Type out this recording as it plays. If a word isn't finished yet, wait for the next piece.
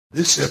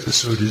This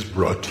episode is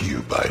brought to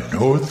you by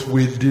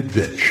Northwind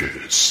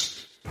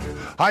Adventures.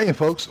 Hiya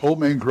folks, Old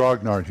Man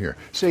Grognard here.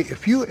 Say,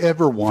 if you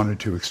ever wanted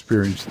to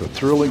experience the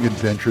thrilling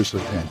adventures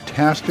of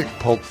fantastic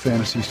pulp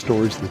fantasy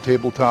stories at the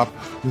tabletop,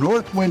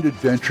 Northwind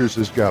Adventures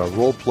has got a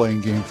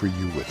role-playing game for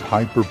you with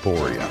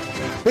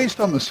Hyperborea. Based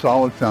on the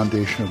solid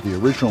foundation of the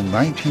original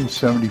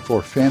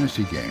 1974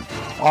 fantasy game,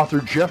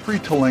 author Jeffrey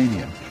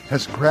Talanian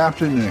has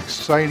crafted an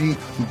exciting,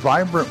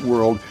 vibrant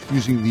world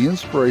using the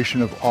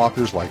inspiration of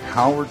authors like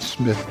Howard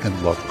Smith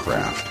and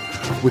Lovecraft.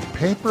 With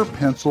paper,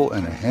 pencil,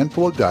 and a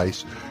handful of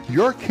dice,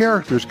 your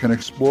characters can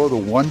explore the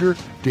wonder,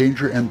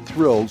 danger, and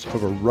thrills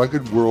of a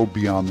rugged world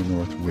beyond the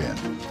North Wind.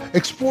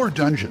 Explore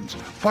dungeons,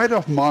 fight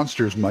off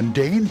monsters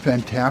mundane,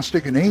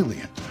 fantastic, and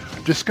alien.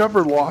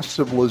 Discover lost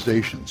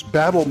civilizations,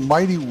 battle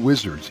mighty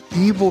wizards,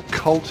 evil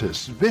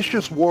cultists,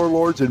 vicious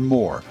warlords, and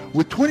more.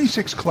 With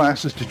 26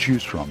 classes to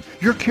choose from,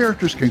 your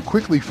characters can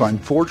quickly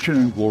find fortune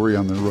and glory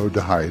on the road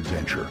to high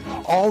adventure,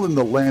 all in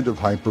the land of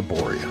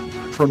Hyperborea.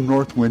 From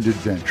Northwind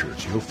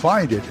Adventures, you'll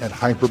find it at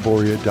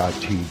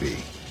hyperborea.tv.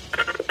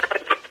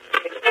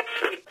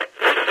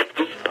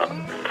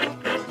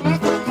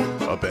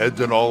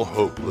 Abandon all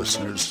hope,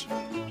 listeners.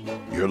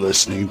 You're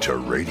listening to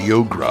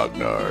Radio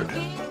Grognard,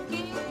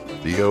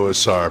 the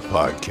OSR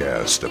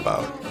podcast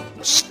about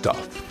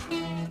stuff,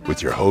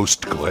 with your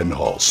host, Glenn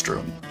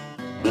Hallstrom.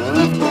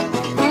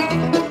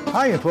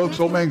 Hiya, folks.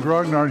 Old Man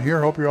Grognard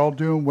here. Hope you're all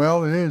doing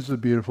well. It is a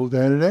beautiful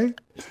day today.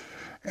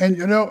 And,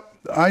 you know,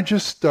 I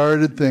just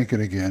started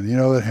thinking again. You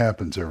know, that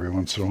happens every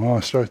once in a while.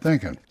 I start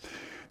thinking.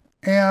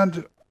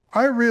 And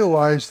I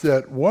realized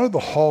that one of the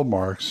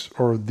hallmarks,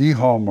 or the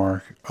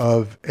hallmark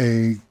of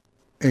a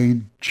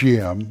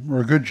GM, or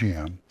a good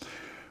GM,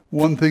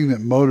 one thing that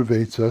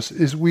motivates us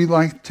is we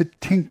like to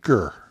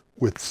tinker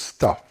with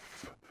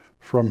stuff,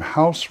 from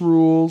house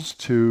rules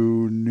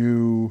to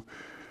new,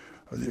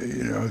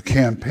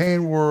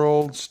 campaign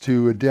worlds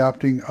to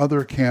adapting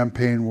other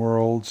campaign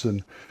worlds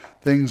and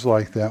things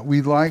like that.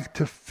 We like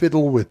to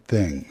fiddle with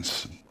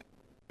things.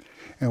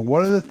 And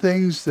one of the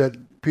things that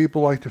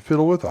people like to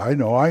fiddle with, I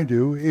know I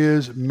do,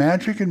 is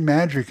magic and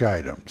magic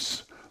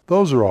items.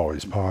 Those are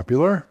always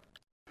popular.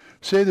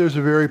 Say there's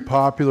a very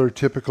popular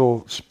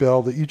typical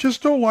spell that you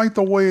just don't like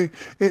the way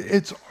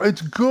it's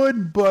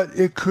good, but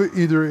it could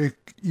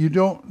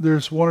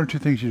there's one or two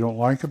things you don't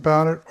like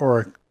about it, or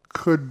it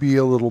could be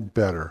a little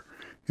better.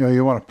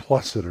 You want to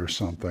plus it or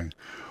something,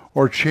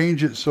 or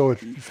change it so it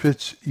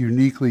fits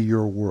uniquely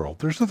your world.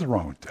 There's nothing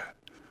wrong with that,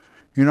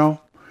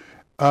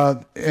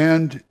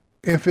 and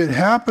if it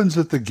happens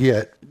at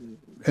the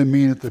at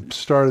the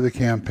start of the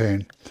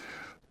campaign,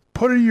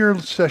 put in your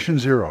session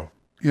 0,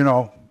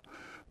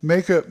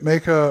 Make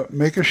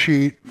a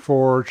sheet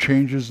for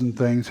changes and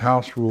things,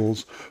 house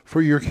rules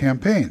for your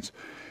campaigns.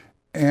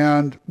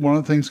 And one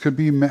of the things could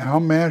be how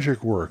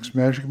magic works.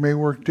 Magic may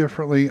work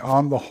differently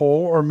on the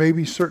whole, or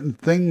maybe certain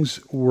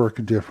things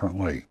work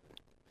differently.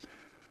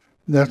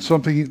 That's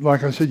something,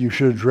 like I said, you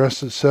should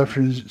address at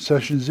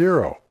session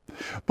 0.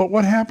 But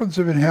what happens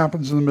if it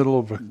happens in the middle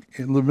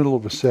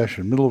of a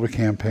session, middle of a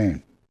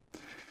campaign?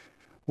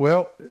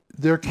 Well,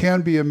 there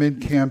can be a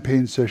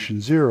mid-campaign session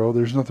 0.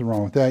 There's nothing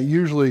wrong with that.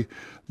 Usually,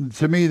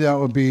 to me, that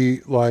would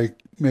be like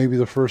maybe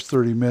the first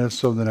 30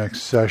 minutes of the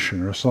next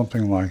session or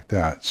something like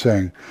that,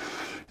 saying,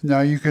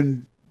 now you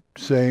can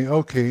say,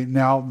 okay,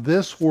 now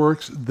this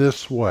works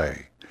this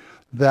way.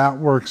 That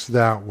works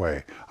that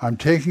way. I'm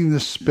taking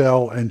this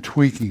spell and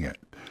tweaking it.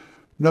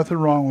 Nothing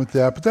wrong with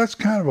that, but that's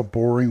kind of a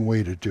boring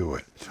way to do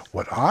it.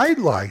 What I'd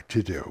like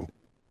to do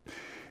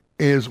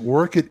is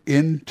work it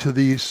into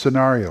the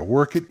scenario,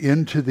 work it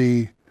into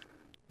the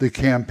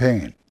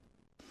campaign.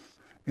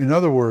 In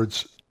other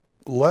words,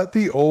 let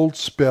the old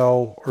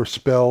spell or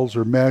spells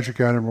or magic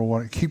item or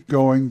one keep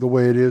going the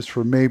way it is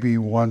for maybe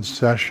one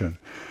session.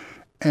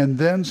 And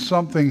then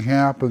something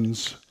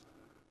happens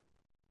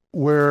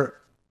where,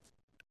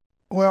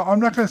 well, I'm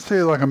not going to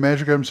say like a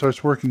magic item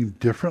starts working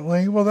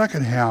differently. Well, that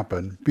can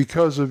happen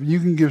because you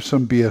can give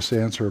some BS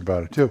answer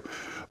about it too.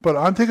 But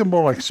I'm thinking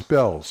more like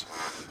spells.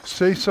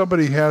 Say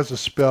somebody has a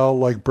spell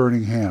like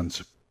Burning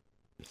Hands.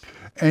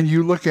 And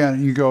you look at it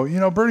and you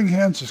go, Burning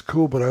Hands is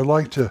cool, but I'd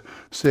like to,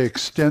 say,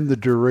 extend the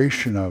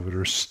duration of it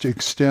or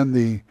extend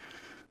the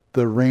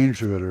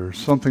range of it or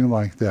something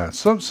like that.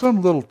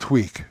 Some little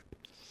tweak.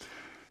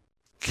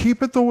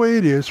 Keep it the way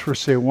it is for,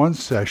 say, one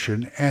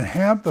session and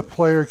have the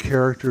player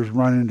characters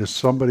run into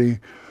somebody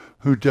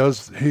who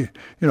does,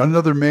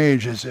 another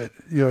mage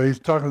he's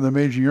talking to the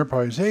mage in your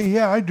party and say, hey,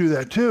 yeah, I do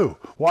that too.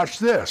 Watch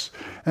this.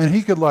 And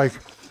he could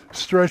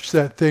stretch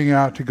that thing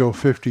out to go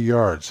 50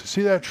 yards.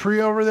 See that tree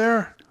over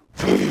there?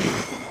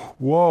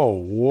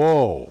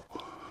 Whoa.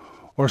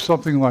 Or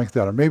something like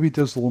that. Or maybe it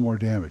does a little more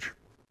damage.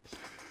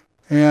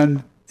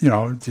 And,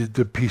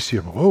 the PC,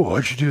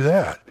 why'd you do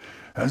that?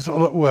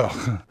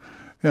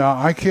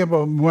 I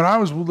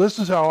can't, this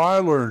is how I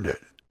learned it.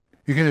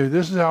 You can do,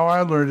 this is how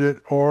I learned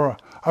it, or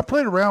I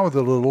played around with it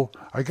a little.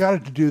 I got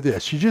it to do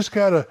this. You just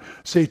got to,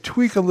 say,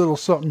 tweak a little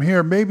something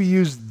here. Maybe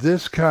use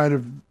this kind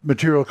of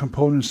material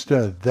component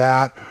instead of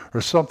that,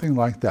 or something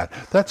like that.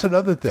 That's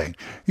another thing.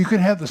 You can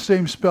have the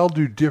same spell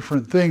do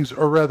different things,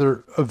 or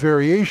rather a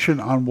variation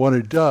on what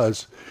it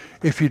does.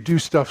 If you do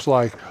stuff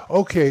like,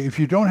 okay, if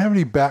you don't have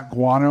any bat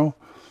guano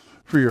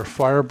for your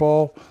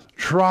fireball,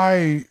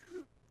 try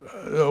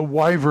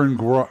wyvern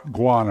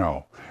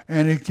guano,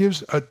 and it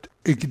gives a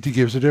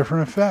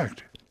different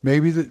effect.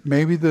 Maybe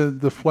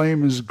the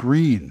flame is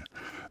green.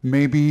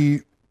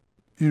 Maybe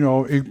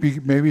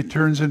maybe it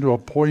turns into a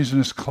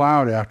poisonous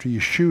cloud after you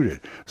shoot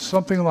it.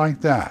 Something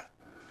like that.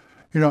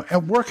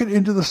 And work it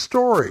into the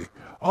story.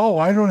 Oh,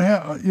 I don't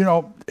have,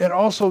 and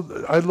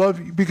also I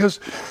love, because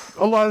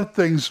a lot of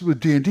things with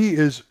D&D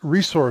is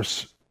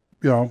resource,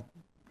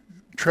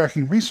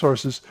 tracking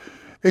resources.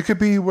 It could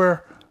be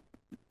where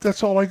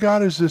that's all I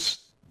got is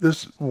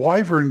this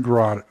wyvern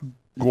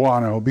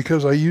guano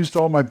because I used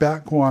all my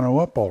bat guano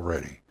up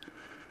already.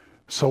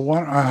 So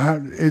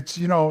it's,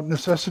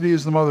 necessity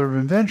is the mother of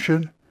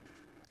invention,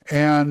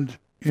 and,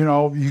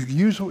 you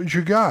use what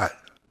you got.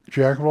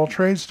 Jack of all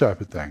trades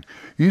type of thing.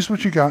 Use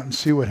what you got and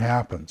see what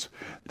happens.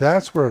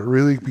 That's where it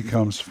really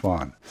becomes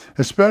fun,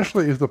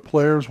 especially if the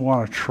players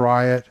want to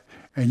try it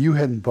and you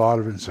hadn't thought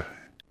of it and say,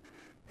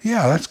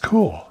 yeah, that's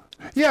cool.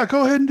 Yeah,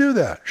 go ahead and do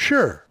that.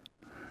 Sure.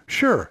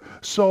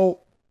 So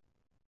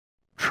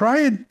try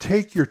and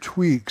take your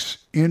tweaks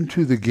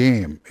into the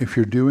game if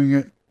you're doing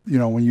it,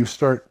 when you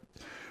start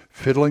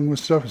fiddling with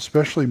stuff,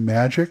 especially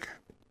magic.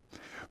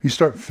 You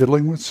start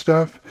fiddling with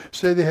stuff.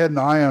 Say they had an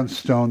ion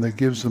stone that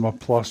gives them a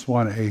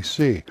 +1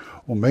 AC.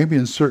 Well, maybe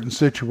in certain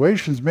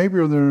situations, maybe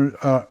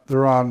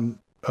they're on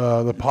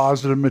the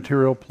positive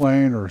material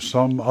plane or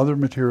some other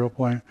material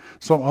plane,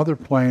 some other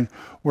plane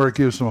where it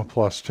gives them a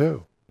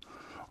 +2.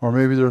 Or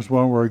maybe there's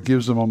one where it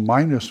gives them a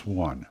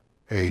 -1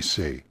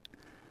 AC.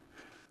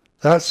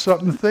 That's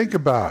something to think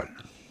about.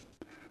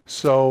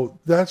 So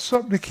that's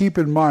something to keep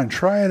in mind.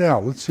 Try it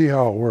out. Let's see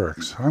how it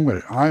works.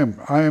 I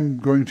am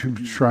going to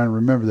try and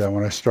remember that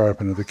when I start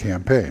up into the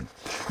campaign.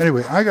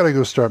 Anyway, I got to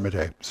go start my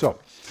day. So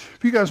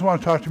if you guys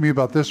want to talk to me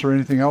about this or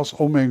anything else,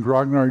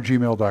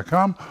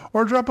 oldmangrognard@gmail.com,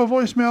 or drop a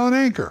voicemail on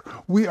Anchor.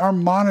 We are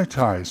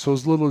monetized, so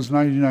as little as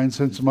 99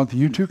 cents a month,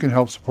 you too can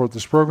help support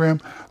this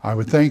program. I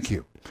would thank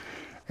you.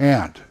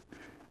 And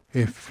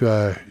if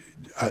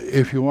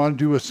you want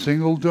to do a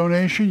single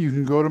donation, you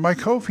can go to my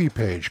Ko-fi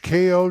page,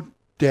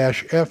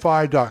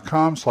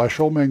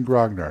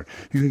 ko-fi.com/oldmangrognard.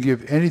 You can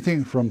give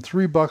anything from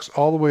 $3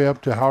 all the way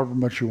up to however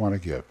much you want to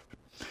give.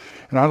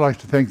 And I'd like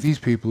to thank these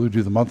people who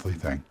do the monthly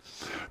thing.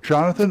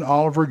 Jonathan,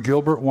 Oliver,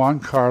 Gilbert, Juan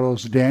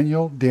Carlos,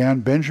 Daniel,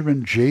 Dan,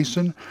 Benjamin,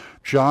 Jason,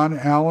 John,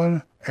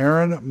 Allen,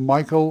 Aaron,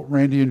 Michael,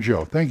 Randy, and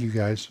Joe. Thank you,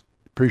 guys.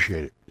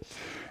 Appreciate it.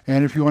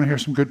 And if you want to hear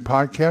some good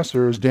podcasts,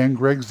 there is Dan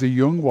Gregg's The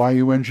Jung,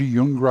 Y-U-N-G,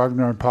 Jung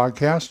Grognard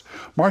podcast.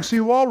 Mark C.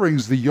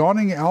 Walring's The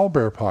Yawning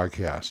Owlbear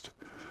podcast.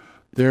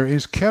 There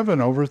is Kevin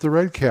over at the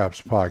Red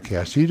Caps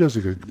podcast. He does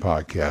a good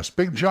podcast.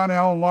 Big John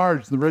Allen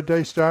Large, the Red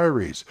Dice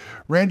Diaries.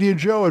 Randy and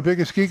Joe at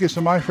Biggest Geekus,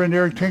 and my friend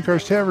Eric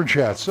Tinkar's Tavern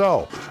Chat.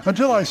 So,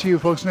 until I see you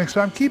folks next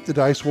time, keep the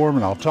dice warm,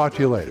 and I'll talk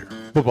to you later.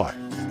 Bye-bye.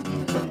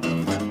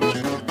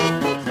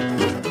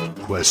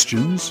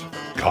 Questions?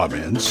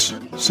 Comments?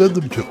 Send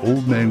them to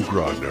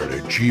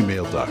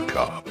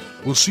oldmangrognard@gmail.com.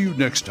 We'll see you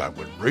next time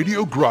when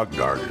Radio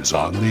Grognard is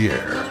on the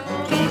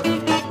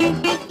air.